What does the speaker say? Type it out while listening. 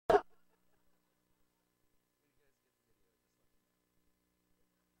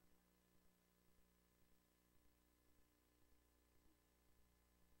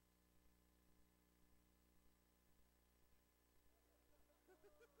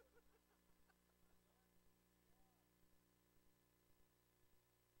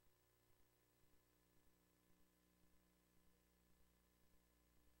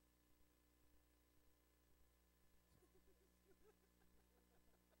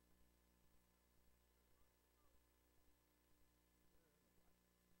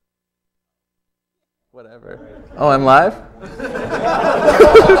Whatever. Oh, I'm live?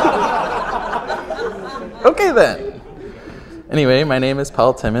 Okay then. Anyway, my name is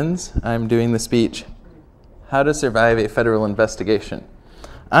Paul Timmins. I'm doing the speech, How to Survive a Federal Investigation.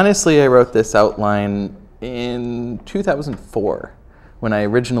 Honestly, I wrote this outline in 2004 when I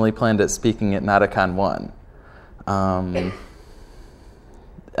originally planned at speaking at NOTACON 1.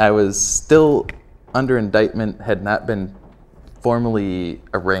 I was still under indictment, had not been formally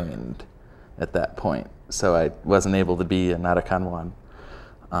arraigned at that point, so I wasn't able to be at NOTACON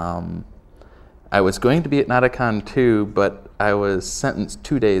 1. I was going to be at NOTACON 2, but I was sentenced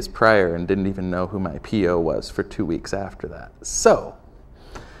 2 days prior and didn't even know who my PO was for 2 weeks after that. So,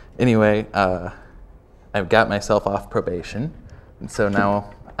 anyway, I've got myself off probation, and so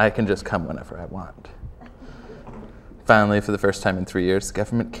now I can just come whenever I want. Finally, for the first time in 3 years, the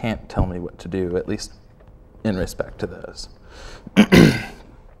government can't tell me what to do, at least in respect to those.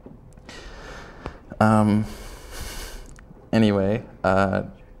 Anyway,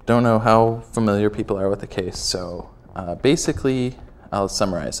 don't know how familiar people are with the case, so basically, I'll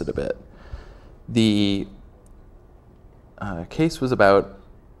summarize it a bit. The case was about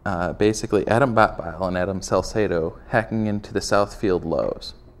basically Adam Botbile and Adam Salcedo hacking into the Southfield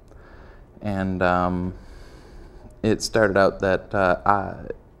Lowe's. And it started out that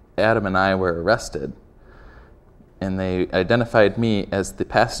Adam and I were arrested, and they identified me as the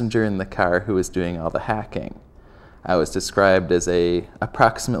passenger in the car who was doing all the hacking. I was described as a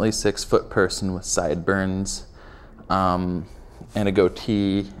approximately 6-foot person with sideburns and a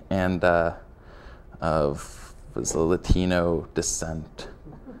goatee and was a Latino descent.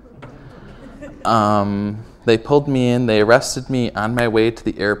 They pulled me in. They arrested me on my way to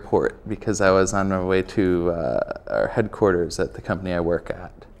the airport because I was on my way to our headquarters at the company I work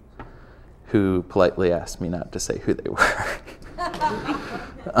at, who politely asked me not to say who they were.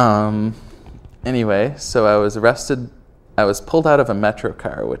 Anyway, so I was arrested. I was pulled out of a Metro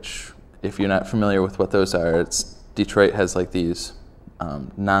car, which, if you're not familiar with what those are, Detroit has like these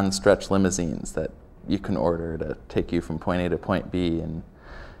non-stretch limousines that you can order to take you from point A to point B. And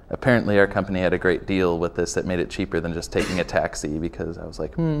apparently our company had a great deal with this that made it cheaper than just taking a taxi, because I was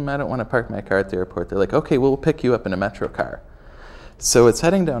like, I don't want to park my car at the airport. They're like, okay, we'll pick you up in a Metro car. So it's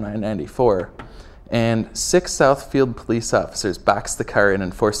heading down I-94, and 6 Southfield police officers boxed the car in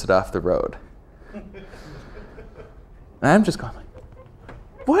and forced it off the road. And I'm just going like,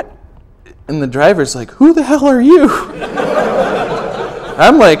 what? And the driver's like, who the hell are you?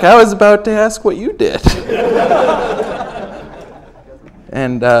 I'm like, I was about to ask what you did.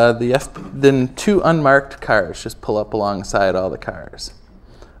 And then 2 unmarked cars just pull up alongside all the cars.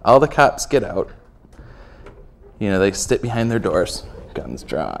 All the cops get out. You know, they sit behind their doors, guns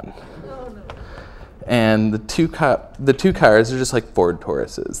drawn. And the two cars are just like Ford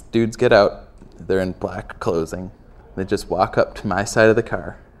Tauruses. Dudes get out. They're in black clothing. They just walk up to my side of the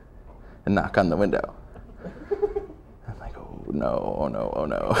car and knock on the window. I'm like, oh no, oh no, oh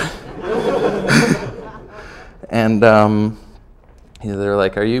no. And they're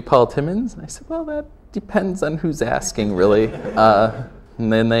like, are you Paul Timmins? And I said, well, that depends on who's asking, really.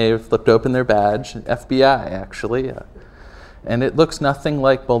 And then they flipped open their badge, FBI, actually. And it looks nothing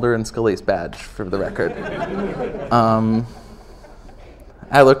like Mulder and Scully's badge, for the record.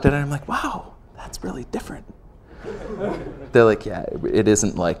 I looked at it and I'm like, wow, that's really different. They're like, yeah, it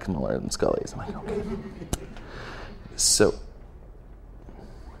isn't like Mulder and Scully's. I'm like, okay. So,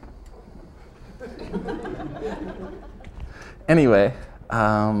 anyway,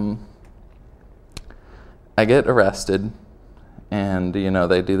 I get arrested, and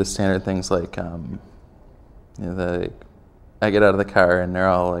they do the standard things like, I get out of the car and they're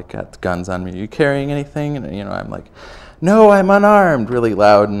all like got guns on me. Are you carrying anything? And I'm like, no, I'm unarmed, really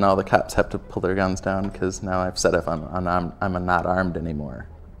loud, and all the cops have to pull their guns down because now I've said if I'm unarmed, I'm not armed anymore.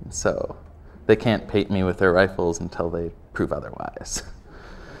 So they can't pate me with their rifles until they prove otherwise.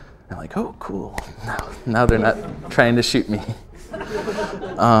 I'm like, oh, cool. Now they're not trying to shoot me.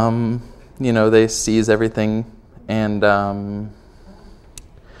 They seize everything, and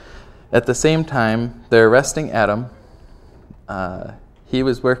at the same time, they're arresting Adam. He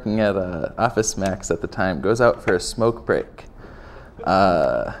was working at Office Max at the time, goes out for a smoke break.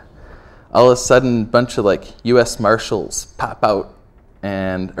 All of a sudden, a bunch of U.S. Marshals pop out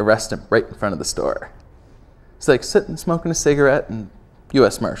and arrest him right in front of the store. He's sitting smoking a cigarette, and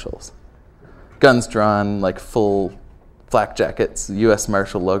U.S. Marshals. Guns drawn, full flak jackets, U.S.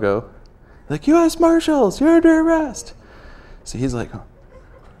 Marshal logo. Like, U.S. Marshals, you're under arrest. So he's like, oh.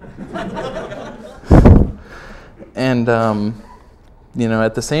 And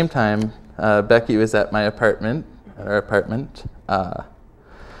at the same time, Becky was at our apartment,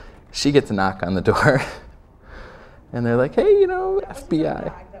 she gets a knock on the door. And they're like, hey, FBI.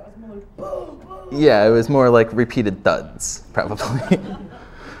 That was more boom, boom. Yeah, it was more like repeated thuds, probably.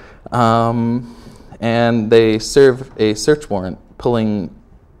 And they serve a search warrant, pulling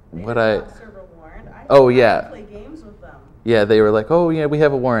what I... Serve a warrant. Oh, yeah. Play games with them. Yeah, they were like, oh, yeah, we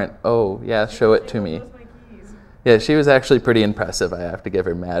have a warrant. Oh, yeah, show it to me. Where's my keys? Yeah, she was actually pretty impressive. I have to give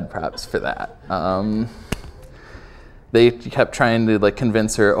her mad props for that. They kept trying to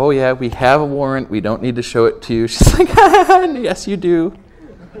convince her, oh yeah, we have a warrant, we don't need to show it to you. She's like, yes you do.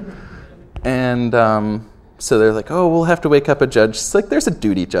 And so they're like, oh, we'll have to wake up a judge. She's like, there's a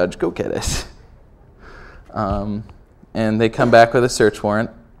duty judge, go get it. And they come back with a search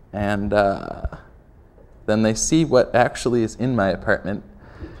warrant, and then they see what actually is in my apartment,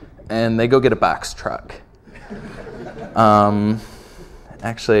 and they go get a box truck.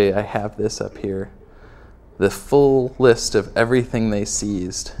 Actually, I have this up here. The full list of everything they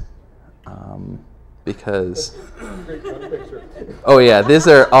seized, because... Oh yeah, these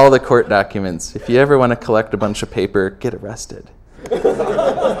are all the court documents. If you ever want to collect a bunch of paper, get arrested.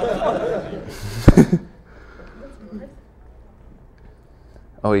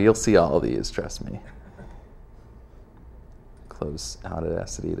 Oh, you'll see all of these, trust me. Close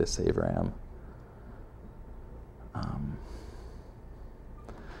Audacity to save RAM.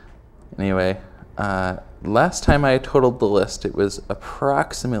 Anyway... last time I totaled the list, it was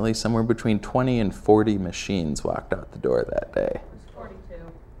approximately somewhere between 20 and 40 machines walked out the door that day. 42.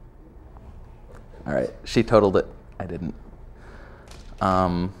 All right, she totaled it. I didn't.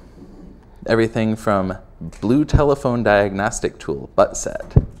 Everything from blue telephone diagnostic tool, butt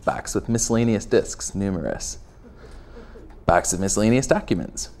set, box with miscellaneous discs, numerous, box of miscellaneous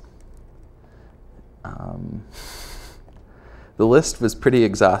documents. The list was pretty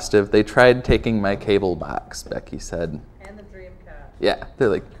exhaustive. They tried taking my cable box, Becky said. And the Dreamcast. Yeah, they're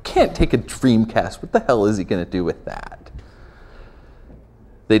like, you can't take a Dreamcast. What the hell is he going to do with that?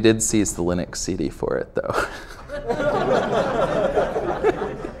 They did seize the Linux CD for it, though.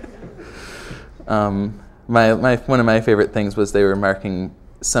 One of my favorite things was they were marking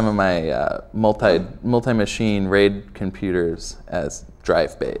some of my multi-machine RAID computers as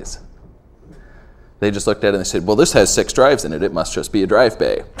drive bays. They just looked at it and they said, well, this has 6 drives in it. It must just be a drive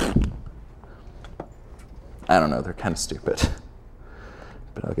bay. I don't know. They're kind of stupid.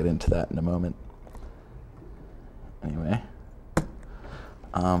 But I'll get into that in a moment. Anyway.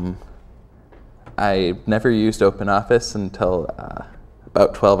 I never used OpenOffice until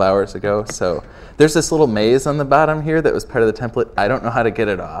about 12 hours ago. So there's this little maze on the bottom here that was part of the template. I don't know how to get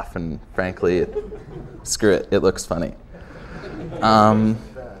it off. And frankly, screw it. It looks funny.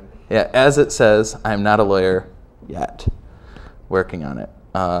 Yeah, as it says, I'm not a lawyer yet. Working on it.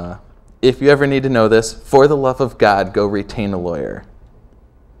 If you ever need to know this, for the love of God, go retain a lawyer.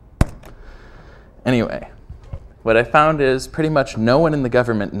 Anyway, what I found is pretty much no one in the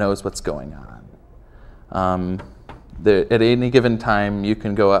government knows what's going on. At any given time, you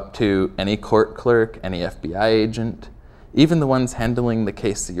can go up to any court clerk, any FBI agent, even the ones handling the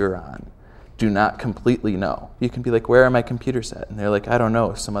case that you're on. Do not completely know. You can be like, where are my computers at? And they're like, I don't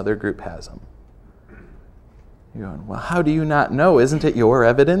know, some other group has them. You're going, well, how do you not know? Isn't it your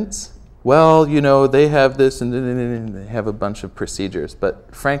evidence? Well, they have this and they have a bunch of procedures,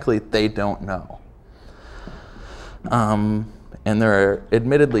 but frankly, they don't know. And there are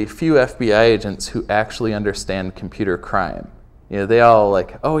admittedly few FBI agents who actually understand computer crime. They all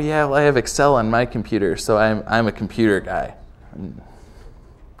like, oh yeah, well, I have Excel on my computer, so I'm a computer guy.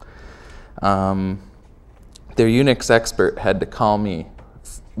 Their Unix expert had to call me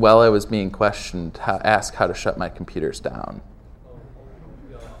while I was being questioned, ask how to shut my computers down.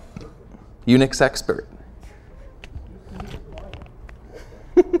 Unix expert.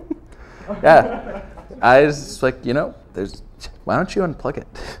 Yeah. I was like, why don't you unplug it?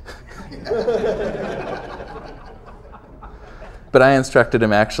 But I instructed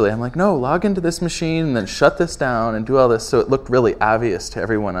him actually, I'm like, no, log into this machine and then shut this down and do all this. So it looked really obvious to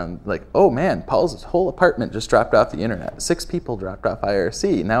everyone. I'm like, oh man, Paul's whole apartment just dropped off the internet. 6 people dropped off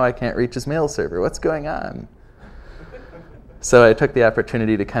IRC. Now I can't reach his mail server. What's going on? So I took the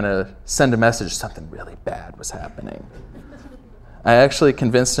opportunity to kind of send a message something really bad was happening. I actually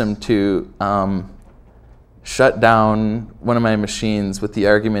convinced him to shut down one of my machines with the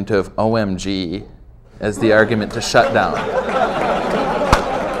argument of OMG as the argument to shut down.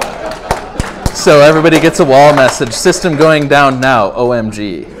 So everybody gets a wall message, system going down now,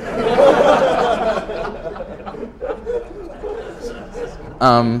 OMG.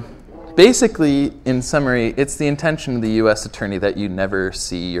 Basically, in summary, it's the intention of the U.S. attorney that you never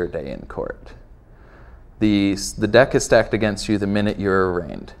see your day in court. The deck is stacked against you the minute you're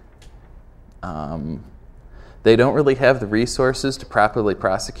arraigned. They don't really have the resources to properly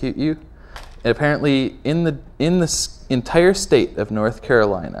prosecute you. And apparently, in the entire state of North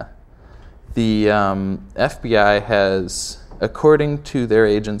Carolina, the FBI has, according to their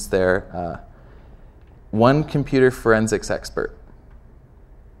agents there, one computer forensics expert.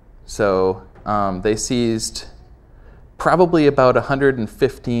 So they seized probably about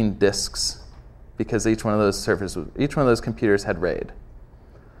 115 disks because each one of those computers had RAID.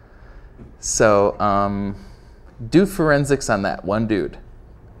 So do forensics on that one dude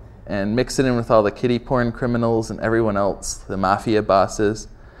and mix it in with all the kiddie porn criminals and everyone else, the mafia bosses.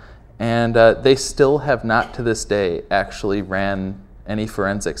 And they still have not to this day actually ran any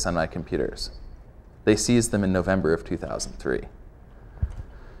forensics on my computers. They seized them in November of 2003.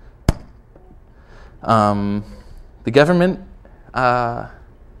 The government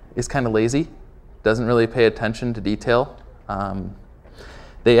is kind of lazy, doesn't really pay attention to detail.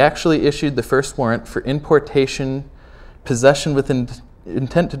 They actually issued the first warrant for importation, possession with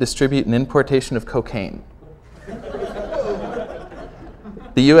intent to distribute and importation of cocaine.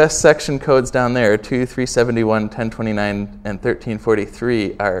 The U.S. section codes down there, 2371, 1029, and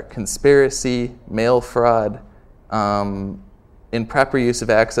 1343, are conspiracy, mail fraud, improper use of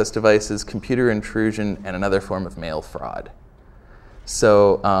access devices, computer intrusion, and another form of mail fraud.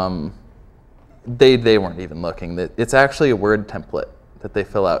 So they weren't even looking. It's actually a Word template that they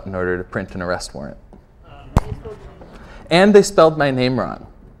fill out in order to print an arrest warrant. And they spelled my name wrong.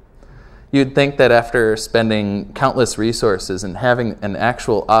 You'd think that after spending countless resources and having an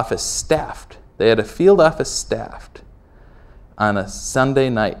actual office staffed, they had a field office staffed on a Sunday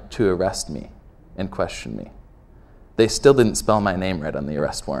night to arrest me and question me. They still didn't spell my name right on the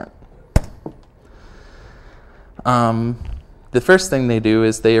arrest warrant. The first thing they do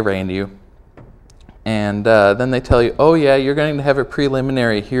is they arraign you. And then they tell you, oh yeah, you're going to have a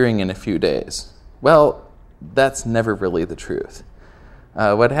preliminary hearing in a few days. Well, that's never really the truth.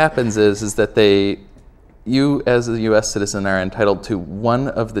 What happens is that you as a U.S. citizen are entitled to one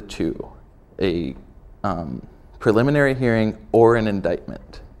of the two, a preliminary hearing or an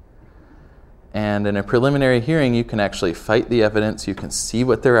indictment. And in a preliminary hearing, you can actually fight the evidence, you can see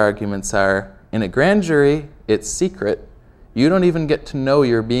what their arguments are. In a grand jury, it's secret. You don't even get to know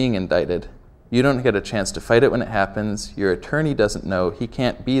you're being indicted. You don't get a chance to fight it when it happens. Your attorney doesn't know. He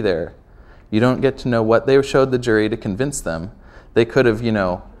can't be there. You don't get to know what they showed the jury to convince them. They could have,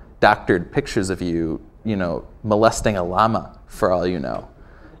 doctored pictures of you, molesting a llama, for all you know,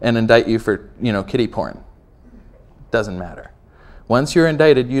 and indict you for, kiddie porn. Doesn't matter. Once you're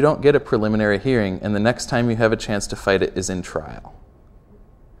indicted, you don't get a preliminary hearing, and the next time you have a chance to fight it is in trial.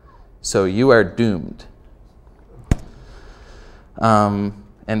 So you are doomed.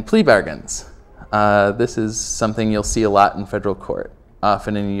 And plea bargains. This is something you'll see a lot in federal court.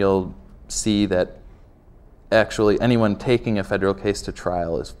 Often you'll see that actually anyone taking a federal case to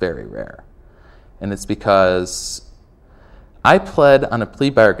trial is very rare. And it's because I pled on a plea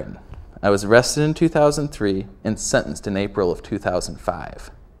bargain. I was arrested in 2003 and sentenced in April of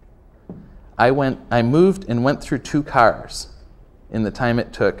 2005. I moved and went through 2 cars in the time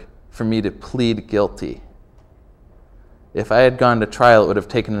it took for me to plead guilty. If I had gone to trial, it would have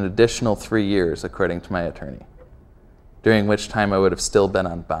taken an additional 3 years, according to my attorney, during which time I would have still been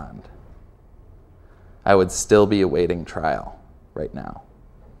on bond. I would still be awaiting trial right now.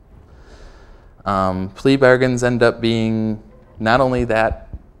 Plea bargains end up being not only that,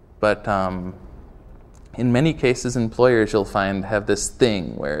 but in many cases, employers you'll find have this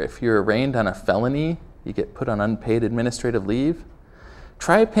thing where if you're arraigned on a felony, you get put on unpaid administrative leave.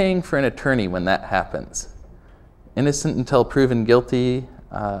 Try paying for an attorney when that happens. Innocent until proven guilty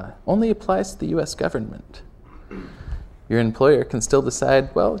only applies to the U.S. government. Your employer can still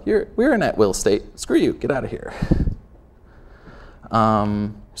decide, well, we're an at-will state. Screw you, get out of here.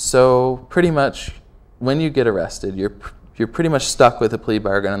 So pretty much when you get arrested, you're pretty much stuck with a plea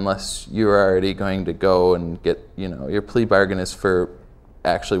bargain unless you're already going to go and get, your plea bargain is for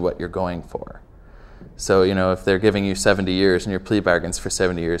actually what you're going for. So, if they're giving you 70 years and your plea bargain's for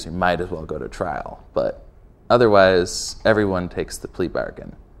 70 years, you might as well go to trial. But otherwise, everyone takes the plea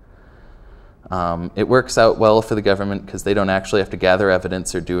bargain. It works out well for the government because they don't actually have to gather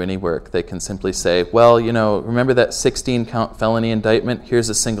evidence or do any work. They can simply say, well, remember that 16-count felony indictment? Here's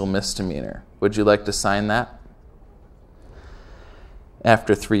a single misdemeanor. Would you like to sign that?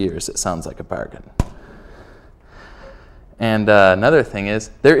 After 3 years, it sounds like a bargain. And another thing is,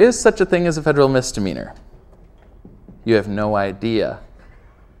 there is such a thing as a federal misdemeanor. You have no idea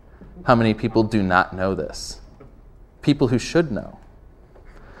how many people do not know this. People who should know.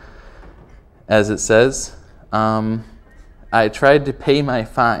 As it says, I tried to pay my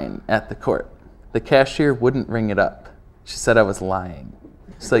fine at the court. The cashier wouldn't ring it up. She said I was lying.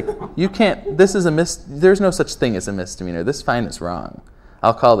 She's like, you can't, this is there's no such thing as a misdemeanor. This fine is wrong.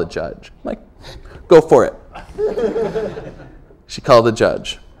 I'll call the judge. I'm like, go for it. She called the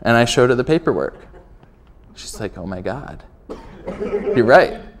judge, and I showed her the paperwork. She's like, oh my God. You're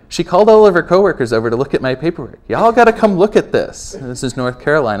right. She called all of her coworkers over to look at my paperwork. Y'all got to come look at this. And this is North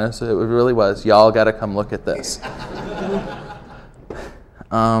Carolina, so it really was, y'all got to come look at this.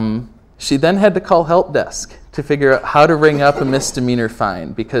 She then had to call help desk to figure out how to ring up a misdemeanor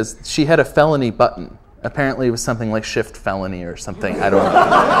fine because she had a felony button. Apparently it was something like shift felony or something. I don't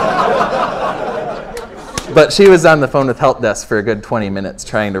know. But she was on the phone with help desk for a good 20 minutes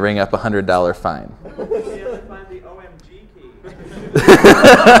trying to ring up a $100 fine. She had to find the OMG key.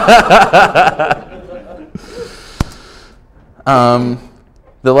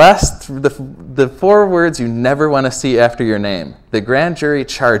 The 4 words you never want to see after your name. The grand jury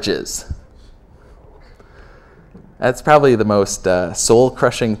charges. That's probably the most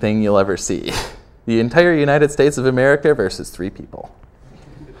soul-crushing thing you'll ever see. The entire United States of America versus 3 people.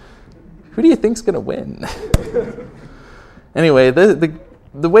 Who do you think's going to win? Anyway, the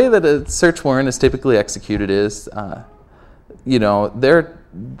way that a search warrant is typically executed is,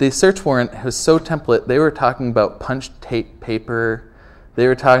 the search warrant was so template, they were talking about punched tape paper. They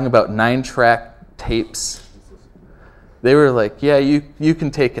were talking about 9-track tapes. They were like, yeah, you can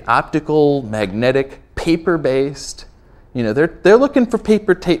take optical, magnetic, paper-based. They're looking for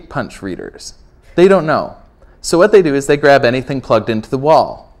paper tape punch readers. They don't know. So what they do is they grab anything plugged into the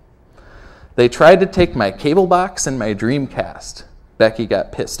wall. They tried to take my cable box and my Dreamcast. Becky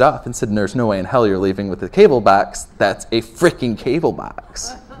got pissed off and said, there's no way in hell you're leaving with a cable box. That's a freaking cable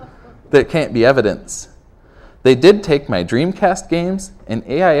box. That can't be evidence. They did take my Dreamcast games, an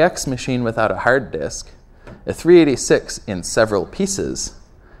AIX machine without a hard disk, a 386 in several pieces,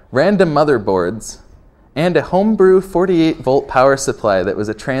 random motherboards, and a homebrew 48-volt power supply that was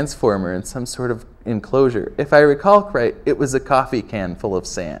a transformer in some sort of enclosure. If I recall right, it was a coffee can full of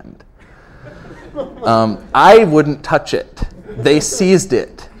sand. I wouldn't touch it. They seized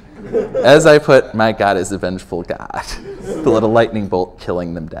it. As I put, my God is a vengeful God. The little lightning bolt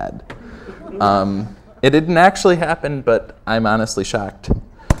killing them dead. It didn't actually happen, but I'm honestly shocked.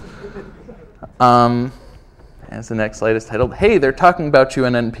 As the next slide is titled, hey, they're talking about you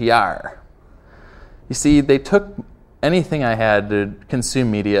on NPR. You see, they took anything I had to consume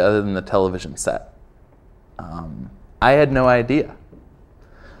media other than the television set. I had no idea.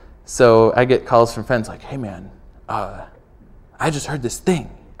 So I get calls from friends like, hey man, I just heard this thing.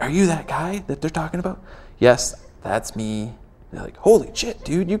 Are you that guy that they're talking about? Yes, that's me. They're like, holy shit,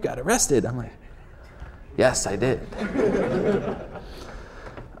 dude, you got arrested. I'm like, yes, I did.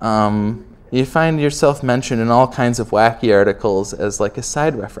 You find yourself mentioned in all kinds of wacky articles as like a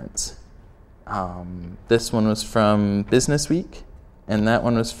side reference. This one was from Business Week, and that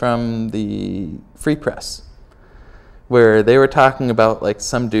one was from the Free Press, where they were talking about like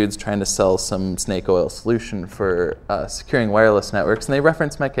some dudes trying to sell some snake oil solution for securing wireless networks, and they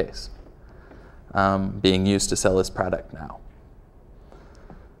referenced my case being used to sell this product now.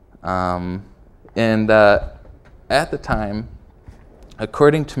 At the time,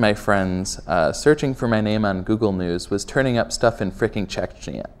 according to my friends, searching for my name on Google News was turning up stuff in fricking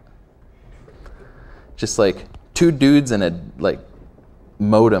Czechia. Just like 2 dudes in a like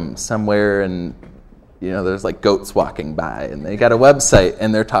modem somewhere, and there's like goats walking by, and they got a website,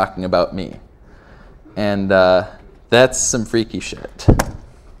 and they're talking about me. And that's some freaky shit.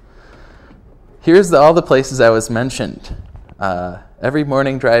 Here's all the places I was mentioned. Every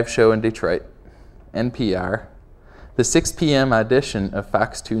morning drive show in Detroit, NPR, the 6 p.m. audition of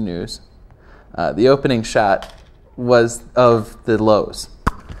Fox 2 News. The opening shot was of the Lowe's.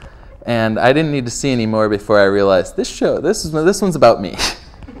 And I didn't need to see any more before I realized this one's about me.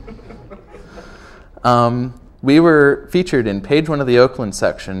 We were featured in page 1 of the Oakland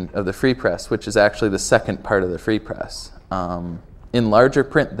section of the Free Press, which is actually the second part of the Free Press, in larger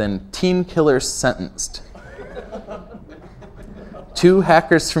print than Teen Killers Sentenced. 2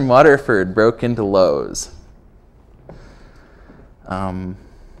 hackers from Waterford broke into Lowe's. And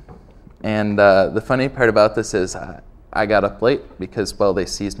the funny part about this is I got up late because, they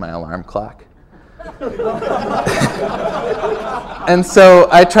seized my alarm clock. And so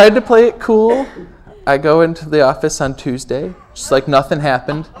I tried to play it cool. I go into the office on Tuesday, just like nothing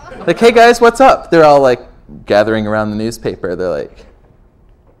happened. Like, hey guys, what's up? They're all like gathering around the newspaper. They're like,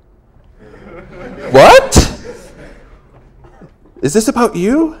 what? Is this about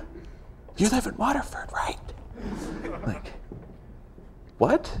you? You live in Waterford, right? Like,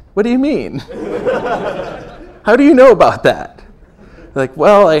 what? What do you mean? How do you know about that? Like,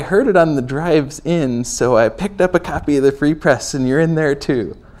 well, I heard it on the drives in, so I picked up a copy of the Free Press, and you're in there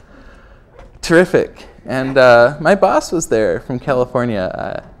too. Terrific. And my boss was there from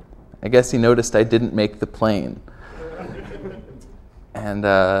California. I guess he noticed I didn't make the plane. And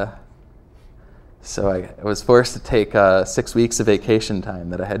so I was forced to take 6 weeks of vacation time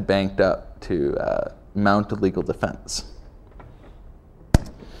that I had banked up to mount a legal defense.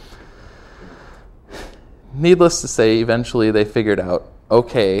 Needless to say, eventually they figured out,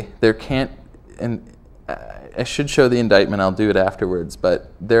 okay, there can't, and I should show the indictment, I'll do it afterwards,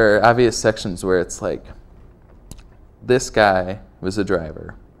 but there are obvious sections where it's like, this guy was a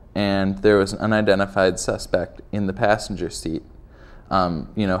driver, and there was an unidentified suspect in the passenger seat,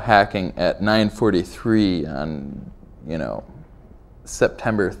 hacking at 9:43 on,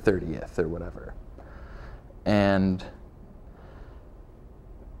 September 30th or whatever. And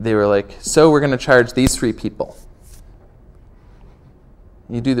they were like, so we're going to charge these 3 people.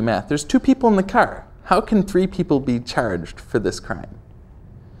 You do the math. There's 2 people in the car. How can 3 people be charged for this crime?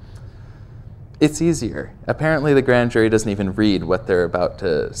 It's easier. Apparently the grand jury doesn't even read what they're about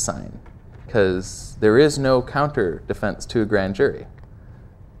to sign, because there is no counter defense to a grand jury.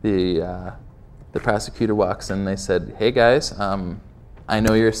 The prosecutor walks in, they said, hey guys, I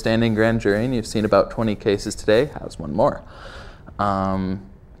know you're a standing grand jury and you've seen about 20 cases today. How's one more?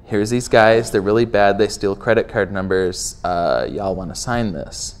 Here's these guys, they're really bad, they steal credit card numbers, y'all want to sign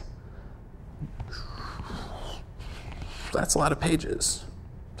this? That's a lot of pages.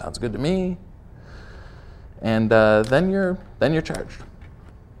 Sounds good to me. And then you're charged.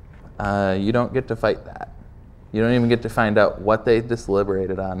 You don't get to fight that. You don't even get to find out what they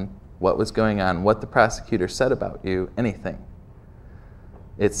deliberated on, what was going on, what the prosecutor said about you, anything.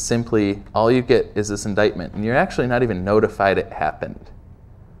 It's simply, all you get is this indictment, and you're actually not even notified it happened.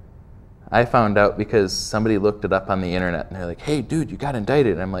 I found out because somebody looked it up on the internet, and they're like, hey, dude, you got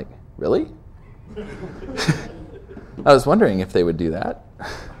indicted. And I'm like, really? I was wondering if they would do that.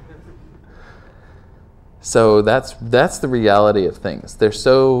 So that's the reality of things. They're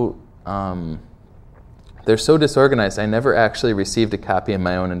so disorganized. I never actually received a copy of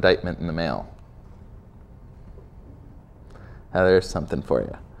my own indictment in the mail. Now, there's something for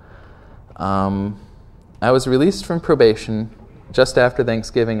you. I was released from probation just after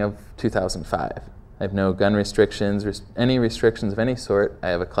Thanksgiving of 2005. I have no gun restrictions, any restrictions of any sort. I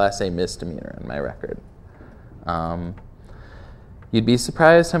have a Class A misdemeanor on my record. You'd be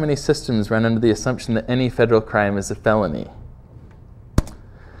surprised how many systems run under the assumption that any federal crime is a felony.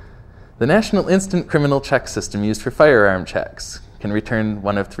 The National Instant Criminal Check System used for firearm checks can return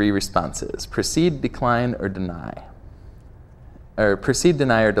one of 3 responses: proceed, decline, or deny. Or proceed,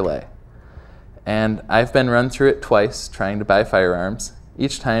 deny, or delay. And I've been run through it twice trying to buy firearms.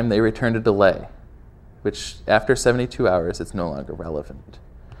 Each time they returned a delay, which after 72 hours, it's no longer relevant.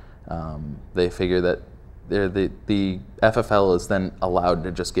 They figure that the FFL is then allowed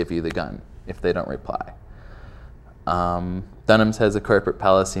to just give you the gun if they don't reply. Dunham's has a corporate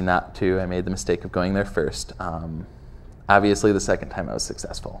policy not to. I made the mistake of going there first. Obviously, the second time I was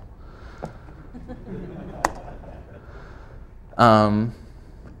successful.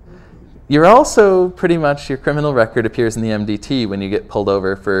 You're also pretty much, your criminal record appears in the MDT when you get pulled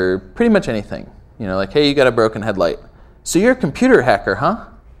over for pretty much anything. Like, hey, you got a broken headlight. So you're a computer hacker, huh?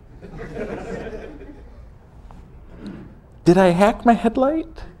 Did I hack my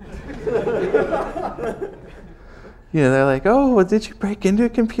headlight? They're like, oh, well, did you break into a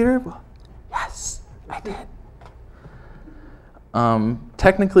computer? Well, yes, I did.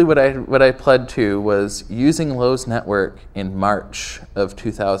 Technically, what I pled to was using Lowe's network in March of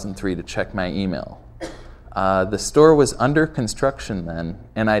 2003 to check my email. The store was under construction then,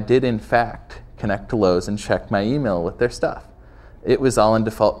 and I did, in fact, connect to Lowe's and check my email with their stuff. It was all in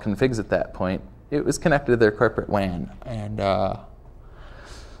default configs at that point. It was connected to their corporate WAN, and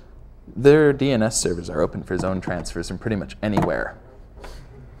their DNS servers are open for zone transfers from pretty much anywhere.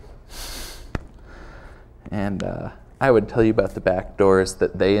 And I would tell you about the back doors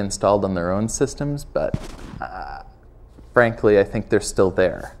that they installed on their own systems, but frankly, I think they're still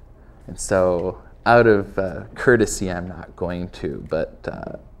there. And so out of courtesy, I'm not going to, but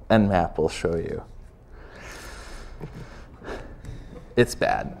Nmap will show you. It's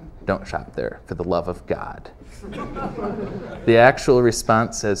bad. Don't shop there, for the love of God. The actual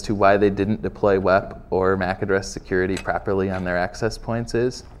response as to why they didn't deploy WEP or MAC address security properly on their access points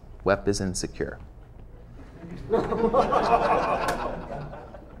is, WEP is insecure.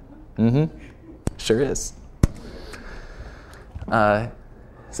 Sure is.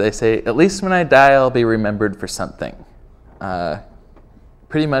 As I say, at least when I die, I'll be remembered for something.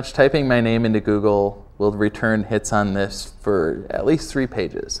 Pretty much typing my name into Google will return hits on this for at least 3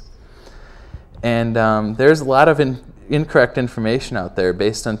 pages. And there's a lot of incorrect information out there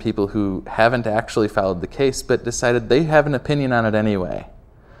based on people who haven't actually followed the case but decided they have an opinion on it anyway.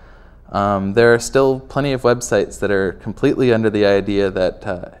 There are still plenty of websites that are completely under the idea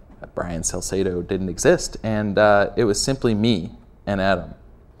that Brian Salcedo didn't exist, and it was simply me and Adam.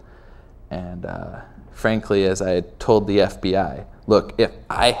 And frankly, as I had told the FBI, look, if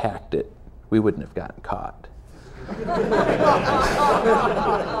I hacked it, we wouldn't have gotten caught.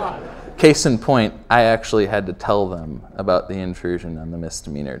 Case in point, I actually had to tell them about the intrusion on the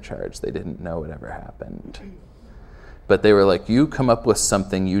misdemeanor charge. They didn't know what ever happened. But they were like, you come up with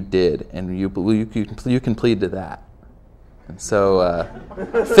something you did, and you can plead to that. And so,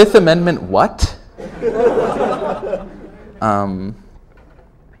 Fifth Amendment what?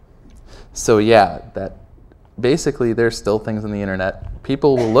 So yeah, that basically there's still things on the internet.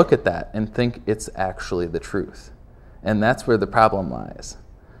 People will look at that and think it's actually the truth. And that's where the problem lies.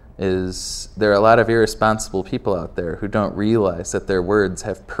 Is there are a lot of irresponsible people out there who don't realize that their words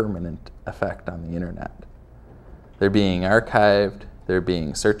have permanent effect on the internet. They're being archived, they're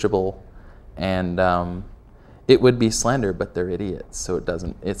being searchable, and it would be slander, but they're idiots, so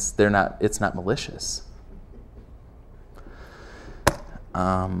it's not malicious.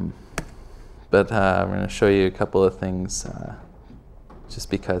 But I'm going to show you a couple of things, just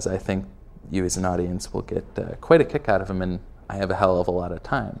because I think you as an audience will get quite a kick out of them, and I have a hell of a lot of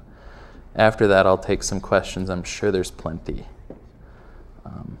time. After that, I'll take some questions. I'm sure there's plenty.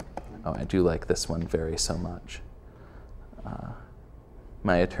 I do like this one so much.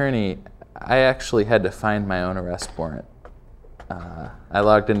 My attorney, I actually had to find my own arrest warrant. I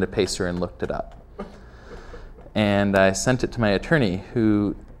logged into Pacer and looked it up. And I sent it to my attorney,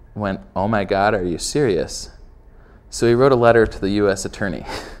 who went, oh my God, are you serious? So he wrote a letter to the U.S. attorney.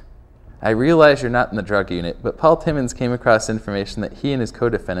 I realize you're not in the drug unit, but Paul Timmins came across information that he and his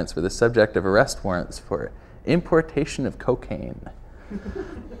co-defendants were the subject of arrest warrants for importation of cocaine.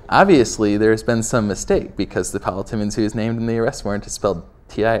 Obviously, there's been some mistake, because the Paul Timmins who is named in the arrest warrant is spelled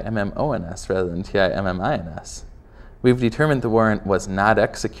Timmons rather than Timmins. We've determined the warrant was not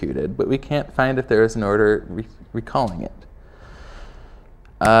executed, but we can't find if there is an order recalling it.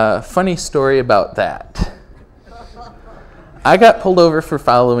 Funny story about that. I got pulled over for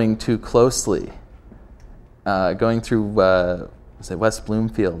following too closely, going through West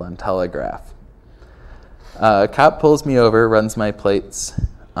Bloomfield on Telegraph. A cop pulls me over, runs my plates.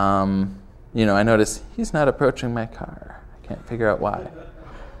 I notice he's not approaching my car. I can't figure out why.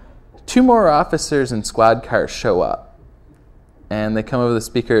 2 more officers in squad cars show up, and they come over the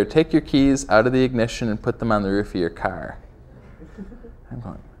speaker, take your keys out of the ignition and put them on the roof of your car. I'm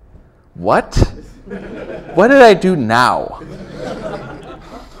going, what? What did I do now?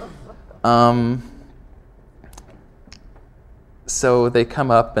 So they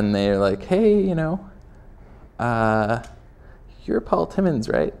come up and they're like, hey, you're Paul Timmins,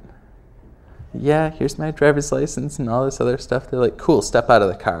 right? Yeah, here's my driver's license and all this other stuff. They're like, cool, step out of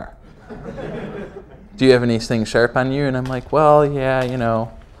the car. Do you have anything sharp on you? And I'm like, well, yeah,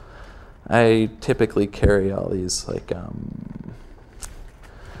 I typically carry all these, I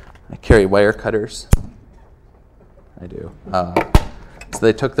carry wire cutters. I do. So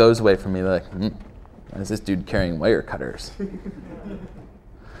they took those away from me. They're like, why is this dude carrying wire cutters?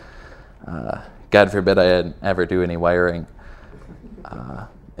 God forbid I ever do any wiring.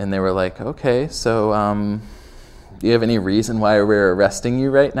 And they were like, okay, so do you have any reason why we're arresting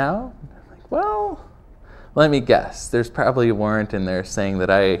you right now? I'm like, well, let me guess. There's probably a warrant in there saying that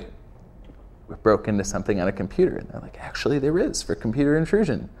I broke into something on a computer. And they're like, actually, there is, for computer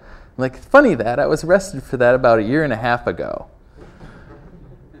intrusion. I'm like, funny that. I was arrested for that about 1.5 years ago.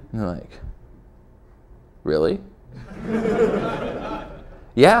 And they're like, really?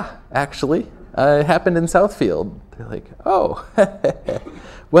 Yeah, actually. It happened in Southfield. They're like, oh,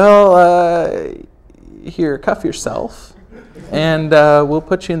 well, here, cuff yourself, and we'll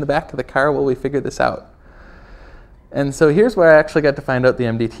put you in the back of the car while we figure this out. And so here's where I actually got to find out the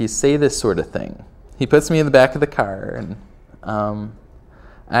MDTs say this sort of thing. He puts me in the back of the car, and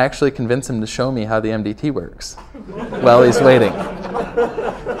I actually convince him to show me how the MDT works while he's waiting.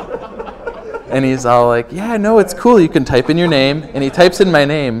 And he's all like, yeah, no, it's cool. You can type in your name. And he types in my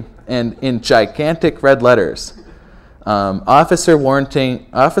name, and in gigantic red letters, officer warning,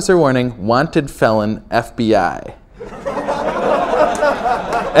 wanted felon, FBI.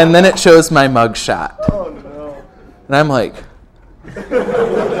 And then it shows my mugshot. Oh, no. And I'm like,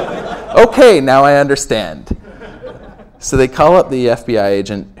 okay, now I understand. So they call up the FBI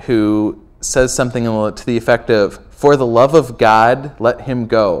agent, who says something to the effect of, For the love of God, let him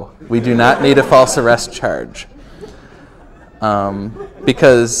go. We do not need a false arrest charge.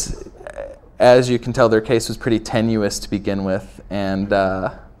 Because, as you can tell, their case was pretty tenuous to begin with, and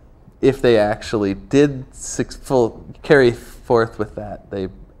if they actually did carry forth with that, I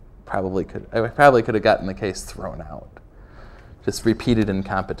probably could have gotten the case thrown out. Just repeated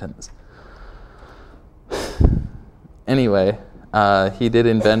incompetence. Anyway, he did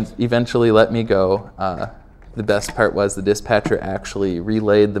eventually let me go. The best part was the dispatcher actually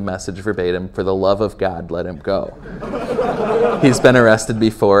relayed the message verbatim, for the love of God, let him go. He's been arrested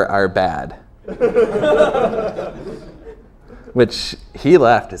before, are bad. Which he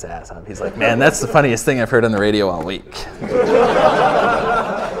laughed his ass off. He's like, man, that's the funniest thing I've heard on the radio all week.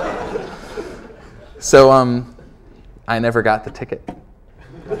 So I never got the ticket.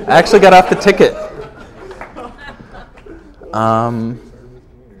 I actually got off the ticket.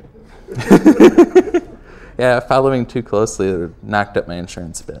 Yeah, following too closely it knocked up my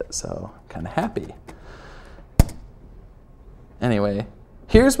insurance a bit, so I'm kind of happy. Anyway,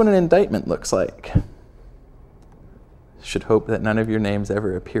 here's what an indictment looks like. Should hope that none of your names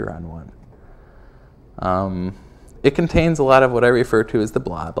ever appear on one. It contains a lot of what I refer to as the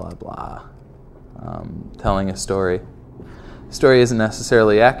blah, blah, blah. Telling a story. The story isn't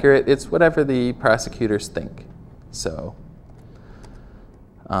necessarily accurate. It's whatever the prosecutors think. So,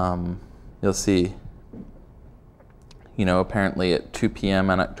 you'll see, apparently at 2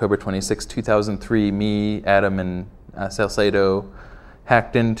 p.m. on October 26, 2003, me, Adam, and Salcedo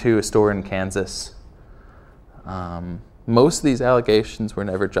hacked into a store in Kansas. Most of these allegations were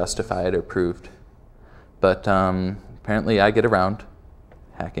never justified or proved. But apparently I get around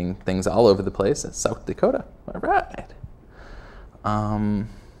hacking things all over the place. That's South Dakota. All right.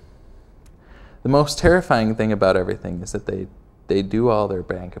 The most terrifying thing about everything is that they do all their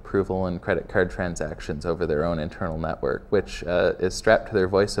bank approval and credit card transactions over their own internal network, which is strapped to their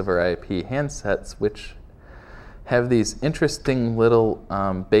voice over IP handsets, which have these interesting little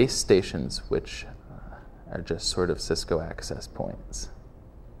base stations, which are just sort of Cisco access points.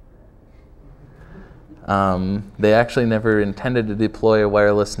 They actually never intended to deploy a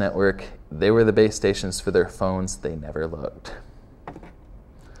wireless network. They were the base stations for their phones. They never looked.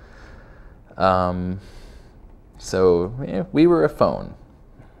 So we were a phone.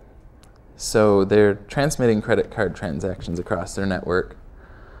 So they're transmitting credit card transactions across their network.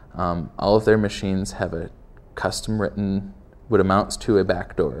 All of their machines have a custom written, what amounts to a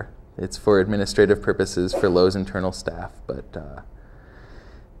backdoor. It's for administrative purposes for Lowe's internal staff, but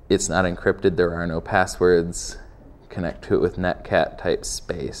it's not encrypted. There are no passwords. Connect to it with netcat, type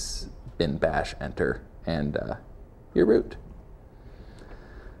space, bin bash, enter, and your root.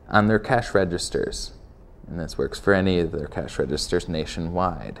 On their cash registers, and this works for any of their cash registers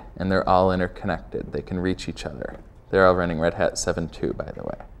nationwide, and they're all interconnected. They can reach each other. They're all running Red Hat 7.2, by the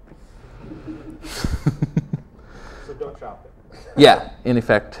way. So don't shop there. Yeah, in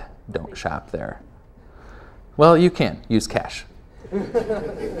effect, don't shop there. Well, you can. Use cash.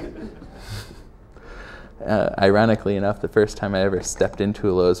 Ironically enough, the first time I ever stepped into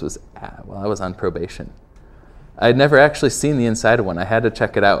a Lowe's was while I was on probation. I'd never actually seen the inside of one. I had to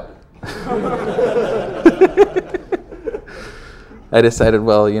check it out. I decided,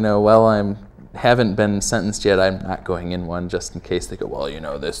 while I haven't been sentenced yet, I'm not going in one just in case they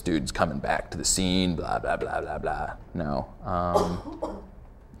go, this dude's coming back to the scene, blah, blah, blah, blah, blah. No.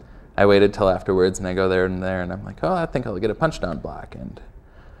 I waited till afterwards, and I go there, and I'm like, I think I'll get a punch-down block, and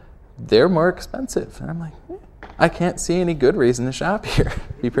they're more expensive. And I'm like, I can't see any good reason to shop here,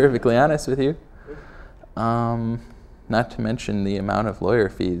 to be perfectly honest with you. Not to mention the amount of lawyer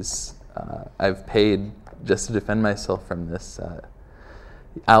fees I've paid just to defend myself from this.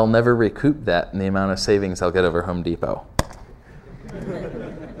 I'll never recoup that in the amount of savings I'll get over Home Depot. They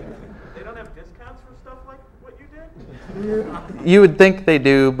don't have discounts for stuff like what you did? You would think they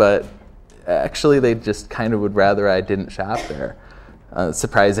do, but actually they just kind of would rather I didn't shop there,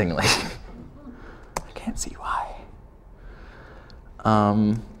 surprisingly. I can't see why.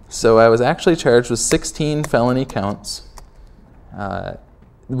 So I was actually charged with 16 felony counts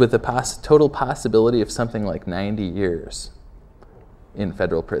with a total possibility of something like 90 years in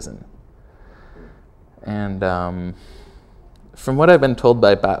federal prison. And from what I've been told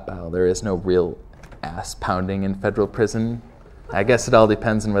by Botbow, there is no real ass pounding in federal prison. I guess it all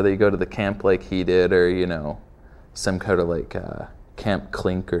depends on whether you go to the camp like he did, or some kind of like Camp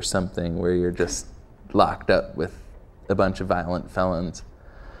Clink or something where you're just locked up with a bunch of violent felons.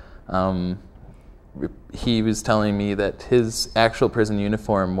 He was telling me that his actual prison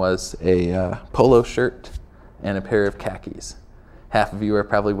uniform was a polo shirt and a pair of khakis. half of you are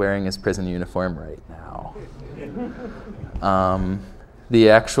probably wearing his prison uniform right now. The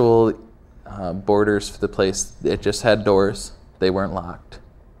actual borders for the place, it just had doors. They weren't locked.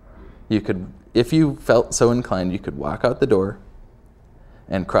 You could, if you felt so inclined, you could walk out the door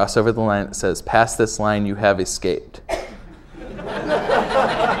and cross over the line that says, "Past this line, you have escaped."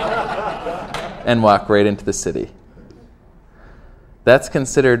 And walk right into the city. That's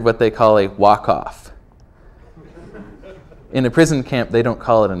considered what they call a walk-off. In a prison camp, they don't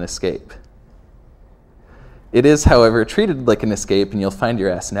call it an escape. It is, however, treated like an escape, and you'll find your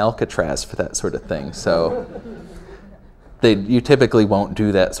ass in Alcatraz for that sort of thing. So you typically won't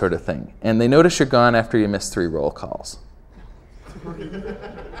do that sort of thing. And they notice you're gone after you miss 3 roll calls. Can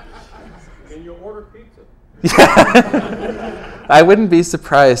you order pizza? Yeah. I wouldn't be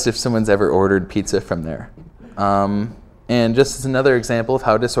surprised if someone's ever ordered pizza from there. And just as another example of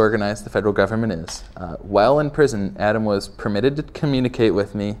how disorganized the federal government is, while in prison, Adam was permitted to communicate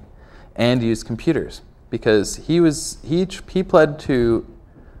with me and use computers because he pled to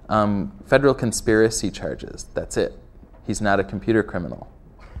federal conspiracy charges. That's it. He's not a computer criminal.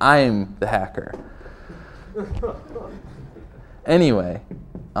 I'm the hacker. Anyway,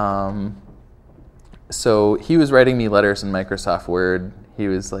 so he was writing me letters in Microsoft Word. He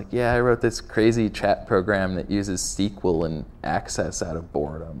was like, "Yeah, I wrote this crazy chat program that uses SQL and Access out of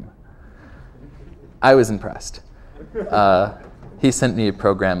boredom." I was impressed. He sent me a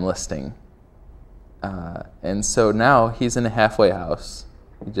program listing. And so now he's in a halfway house.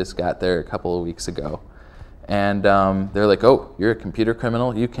 He just got there a couple of weeks ago. And they're like, "Oh, you're a computer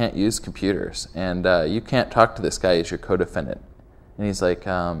criminal? You can't use computers. And you can't talk to this guy as your co-defendant." And he's like,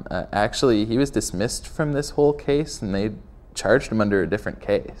 "Actually, he was dismissed from this whole case, and they charged him under a different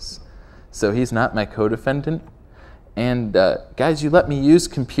case. So he's not my co-defendant. And guys, you let me use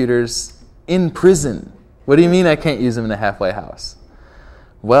computers in prison. What do you mean I can't use them in a halfway house?"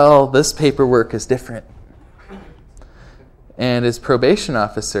 "Well, this paperwork is different." And his probation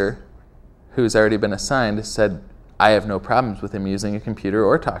officer, who's already been assigned, said, "I have no problems with him using a computer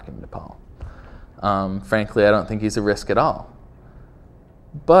or talking to Paul. Frankly, I don't think he's a risk at all.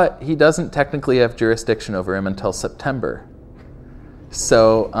 But he doesn't technically have jurisdiction over him until September.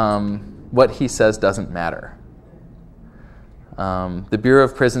 So what he says doesn't matter." The Bureau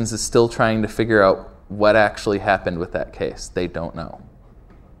of Prisons is still trying to figure out what actually happened with that case. They don't know.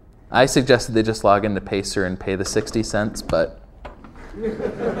 I suggested they just log into Pacer and pay the 60 cents, but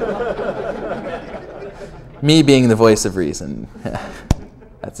me being the voice of reason,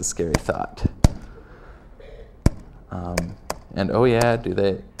 that's a scary thought. And oh yeah,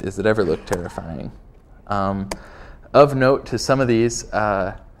 does it ever look terrifying? Of note to some of these,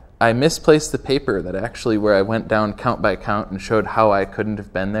 I misplaced the paper that actually where I went down count by count and showed how I couldn't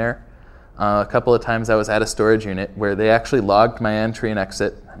have been there. A couple of times I was at a storage unit where they actually logged my entry and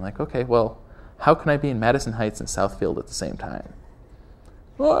exit. I'm like, okay, well, how can I be in Madison Heights and Southfield at the same time?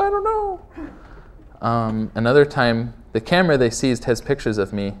 Well, I don't know. Another time, the camera they seized has pictures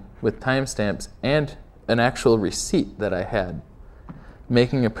of me with timestamps and an actual receipt that I had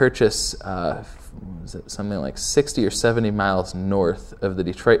making a purchase, was it something like 60 or 70 miles north of the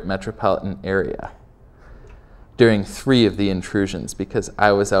Detroit metropolitan area during 3 of the intrusions because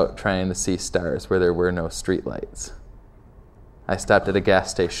I was out trying to see stars where there were no streetlights. I stopped at a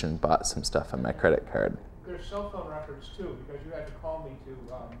gas station and bought some stuff on my credit card. There's cell phone records too, because you had to call me to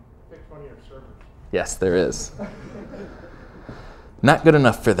fix one of your servers. Yes, there is. Not good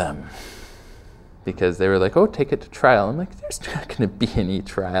enough for them. Because they were like, "Oh, take it to trial." I'm like, "There's not going to be any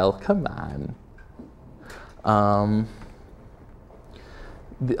trial. Come on."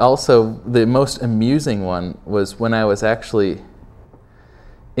 Also, the most amusing one was when I was actually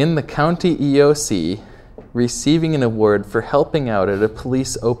in the county EOC receiving an award for helping out at a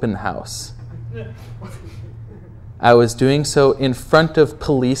police open house. I was doing so in front of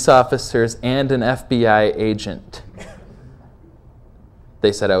police officers and an FBI agent.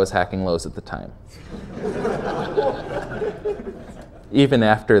 They said I was hacking lows at the time. Even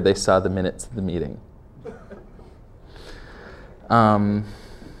after they saw the minutes of the meeting. Wow,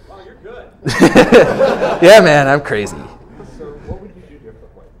 you're good. Yeah, man, I'm crazy. So what would you do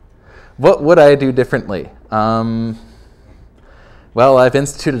differently? What would I do differently? Well, I've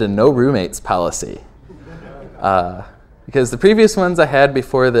instituted a no roommates policy. Because the previous ones I had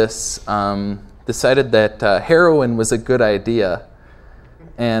before this decided that heroin was a good idea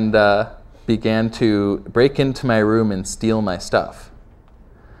and began to break into my room and steal my stuff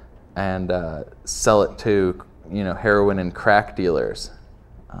and sell it to heroin and crack dealers.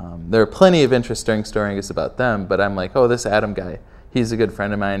 There are plenty of interesting stories about them, but I'm like, oh, this Adam guy, he's a good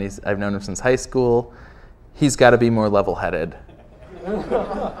friend of mine. I've known him since high school. He's got to be more level-headed.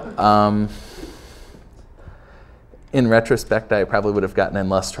 In retrospect, I probably would have gotten in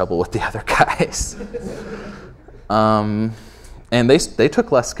less trouble with the other guys. And they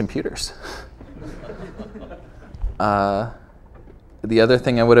took less computers. The other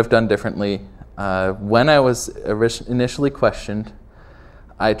thing I would have done differently, when I was initially questioned,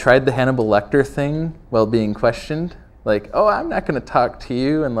 I tried the Hannibal Lecter thing while being questioned. Like, oh, I'm not going to talk to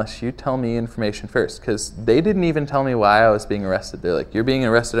you unless you tell me information first. Because they didn't even tell me why I was being arrested. They're like, you're being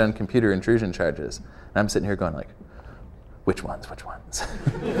arrested on computer intrusion charges. And I'm sitting here going like, which ones?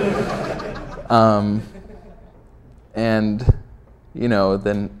 And,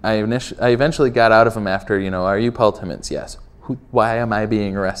 then I eventually got out of them after, are you Paul Timmins? Yes. Why am I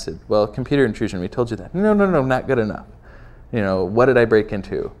being arrested? Well, computer intrusion, we told you that. No, not good enough. What did I break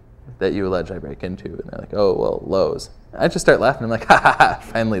into that you allege I break into? And they're like, oh, well, Lowe's. I just start laughing. I'm like, ha ha ha,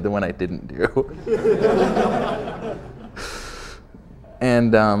 finally the one I didn't do.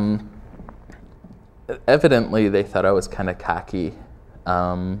 And evidently they thought I was kind of cocky.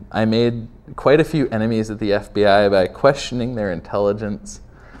 I made quite a few enemies at the FBI by questioning their intelligence.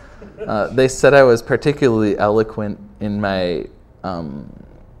 They said I was particularly eloquent in my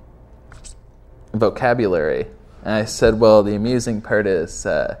vocabulary. And I said, well, the amusing part is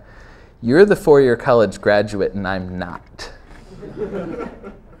you're the four-year college graduate and I'm not.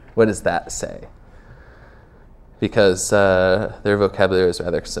 What does that say? Because their vocabulary is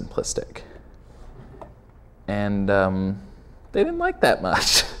rather simplistic. And they didn't like that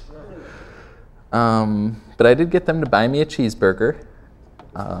much. But I did get them to buy me a cheeseburger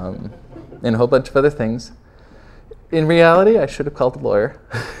and a whole bunch of other things. In reality, I should have called a lawyer.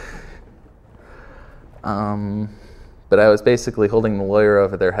 But I was basically holding the lawyer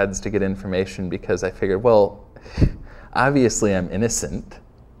over their heads to get information because I figured, well, obviously I'm innocent.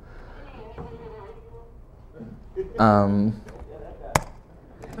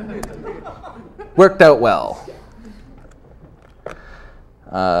 Worked out well.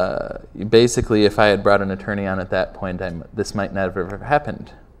 Basically, if I had brought an attorney on at that point, this might never have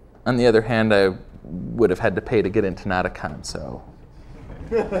happened. On the other hand, I would have had to pay to get into NOTACON, so...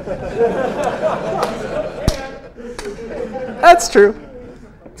 That's true.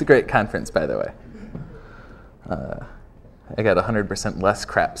 It's a great conference, by the way. I got 100% less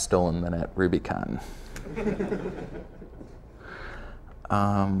crap stolen than at Rubicon.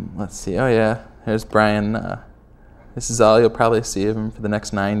 Let's see. Oh, yeah. Here's Brian. This is all you'll probably see of him for the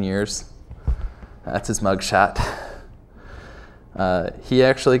next 9 years. That's his mugshot. He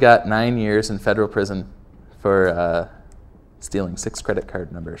actually got 9 years in federal prison for stealing 6 credit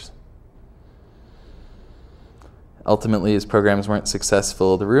card numbers. Ultimately, his programs weren't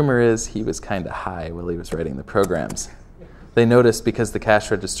successful. The rumor is he was kind of high while he was writing the programs. They noticed because the cash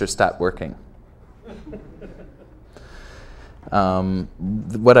register stopped working.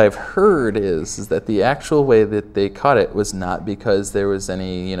 What I've heard is that the actual way that they caught it was not because there was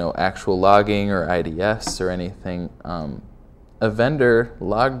any, actual logging or IDS or anything. A vendor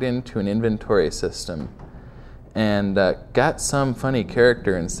logged into an inventory system and got some funny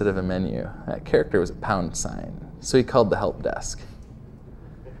character instead of a menu. That character was a £. So he called the help desk.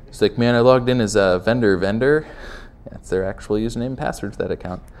 He's like, man, I logged in as a vendor. That's their actual username and password to that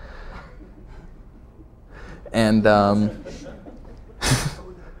account. And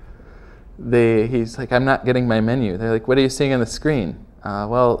he's like, I'm not getting my menu. They're like, what are you seeing on the screen?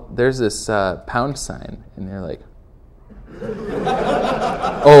 Well, there's this £. And they're like,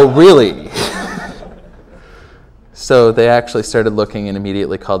 oh, really? So they actually started looking and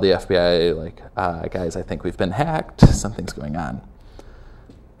immediately called the FBI, like, guys, I think we've been hacked. Something's going on.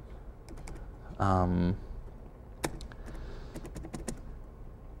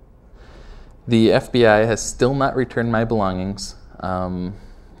 The FBI has still not returned my belongings.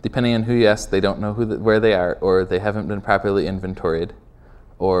 Depending on who you ask, they don't know where they are, or they haven't been properly inventoried,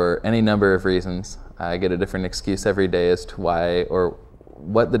 or any number of reasons. I get a different excuse every day as to why or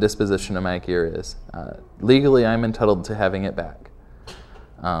what the disposition of my gear is. Legally, I'm entitled to having it back.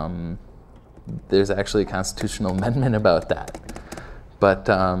 There's actually a constitutional amendment about that. But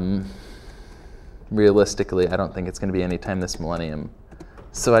realistically, I don't think it's going to be any time this millennium.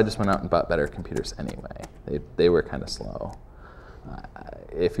 So I just went out and bought better computers anyway. They were kind of slow.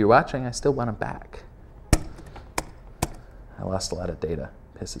 If you're watching, I still want them back. I lost a lot of data.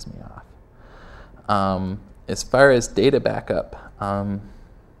 Pisses me off. As far as data backup,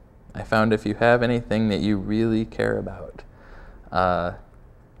 I found if you have anything that you really care about,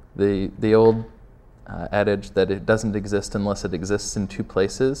 the old adage that it doesn't exist unless it exists in 2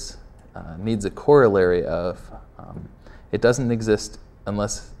 places needs a corollary of it doesn't exist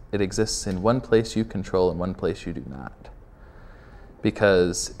unless it exists in one place you control and one place you do not.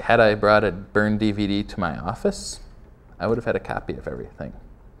 because had I brought a burned DVD to my office, I would have had a copy of everything.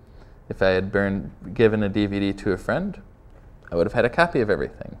 If I had given a DVD to a friend, I would have had a copy of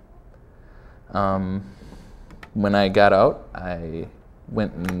everything. When I got out, I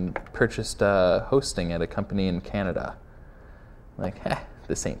went and purchased hosting at a company in Canada. Like,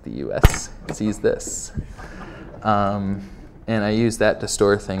 this ain't the US, seize this. And I used that to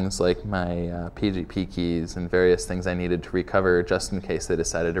store things like my PGP keys and various things I needed to recover just in case they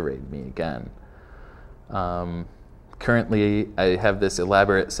decided to raid me again. Currently, I have this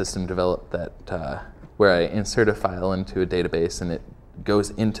elaborate system developed that where I insert a file into a database and it goes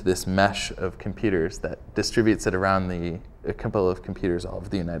into this mesh of computers that distributes it around a couple of computers all over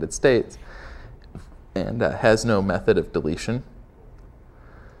the United States and has no method of deletion.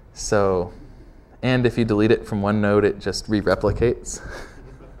 So, and if you delete it from one node, it just re-replicates.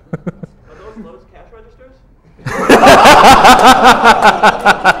 Are those Lotus cash registers?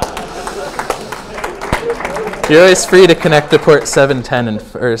 You're always free to connect to port 710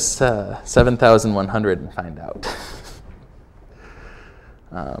 or 7100 and find out.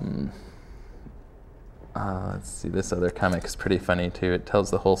 Let's see, this other comic is pretty funny too. It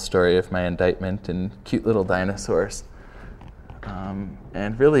tells the whole story of my indictment in cute little dinosaurs.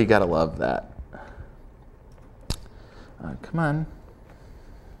 And really, you gotta love that. Come on.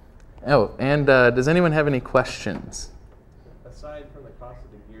 Oh, and does anyone have any questions? Aside from the cost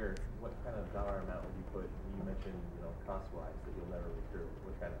of the gear, what kind of dollar amount would you put? You mentioned, cost-wise that you'll never recruit.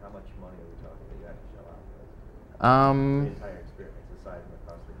 How much money are we talking that you have to shell out for the entire experience, aside from the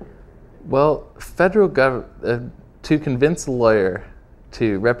cost of gear? Well, federal government to convince a lawyer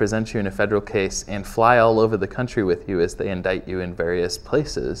to represent you in a federal case and fly all over the country with you as they indict you in various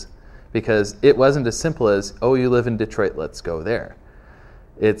places, because it wasn't as simple as, oh, you live in Detroit, let's go there.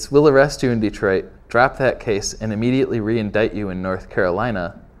 It's, we'll arrest you in Detroit, drop that case, and immediately re-indict you in North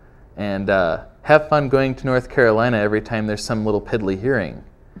Carolina, and have fun going to North Carolina every time there's some little piddly hearing.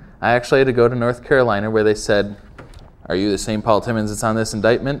 I actually had to go to North Carolina where they said, are you the same Paul Timmins that's on this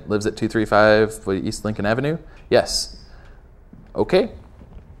indictment, lives at 235 East Lincoln Avenue? Yes. Okay.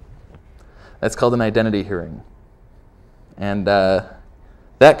 That's called an identity hearing. And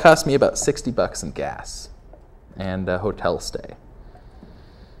that cost me about $60 in gas and a hotel stay.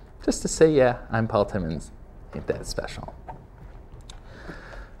 Just to say, yeah, I'm Paul Timmins. Ain't that special.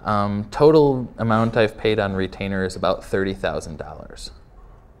 Total amount I've paid on retainer is about $30,000.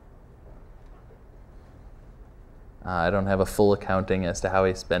 I don't have a full accounting as to how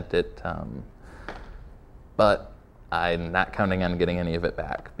he spent it, but I'm not counting on getting any of it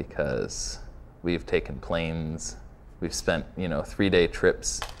back because we've taken planes. We've spent, 3-day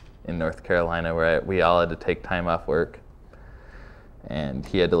trips in North Carolina where we all had to take time off work. And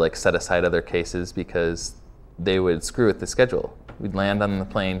he had to set aside other cases because they would screw with the schedule. We'd land on the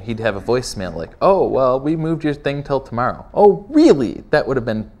plane. He'd have a voicemail like, oh, well, we moved your thing till tomorrow. Oh, really? That would have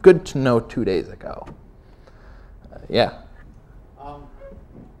been good to know 2 days ago. Yeah.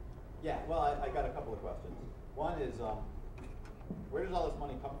 Well, I got a couple of questions. One is, where does all this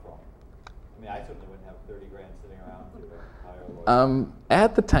money come from? I mean, I certainly wouldn't have 30 grand sitting around to hire a lawyer.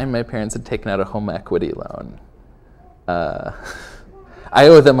 At the time, my parents had taken out a home equity loan. I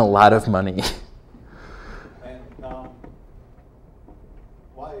owe them a lot of money. And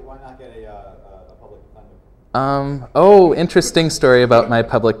why not get a public defender? Interesting story about my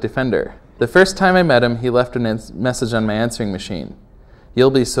public defender. The first time I met him, he left a message on my answering machine.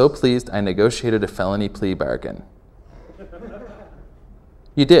 You'll be so pleased I negotiated a felony plea bargain.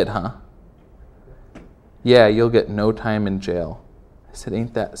 You did, huh? Yeah, you'll get no time in jail. I said,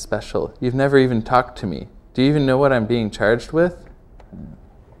 ain't that special? You've never even talked to me. Do you even know what I'm being charged with?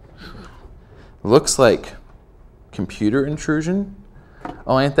 Looks like computer intrusion.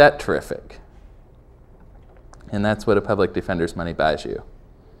 Oh, ain't that terrific? And that's what a public defender's money buys you.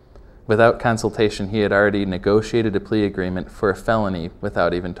 Without consultation, he had already negotiated a plea agreement for a felony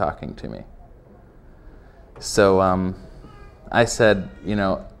without even talking to me. So I said,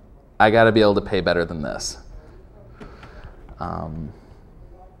 I got to be able to pay better than this.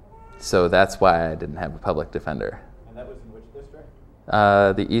 So that's why I didn't have a public defender. And that was in which district?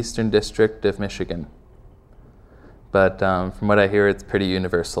 The Eastern District of Michigan. But from what I hear, it's pretty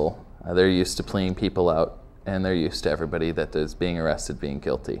universal. They're used to pleading people out, and they're used to everybody that is being arrested being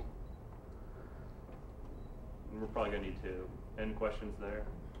guilty. We're probably going to need to end questions there.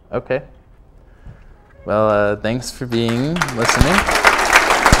 Okay. Well, thanks for listening.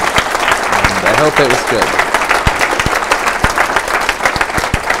 And I hope it was good.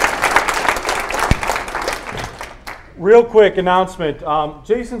 Real quick announcement.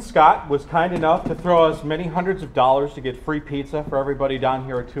 Jason Scott was kind enough to throw us many hundreds of dollars to get free pizza for everybody down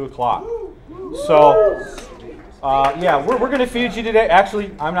here at 2 o'clock. So, yeah, we're going to feed you today.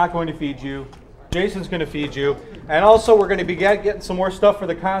 Actually, I'm not going to feed you. Jason's going to feed you. And also, we're going to be getting some more stuff for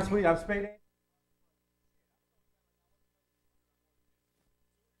the con suite on Spade.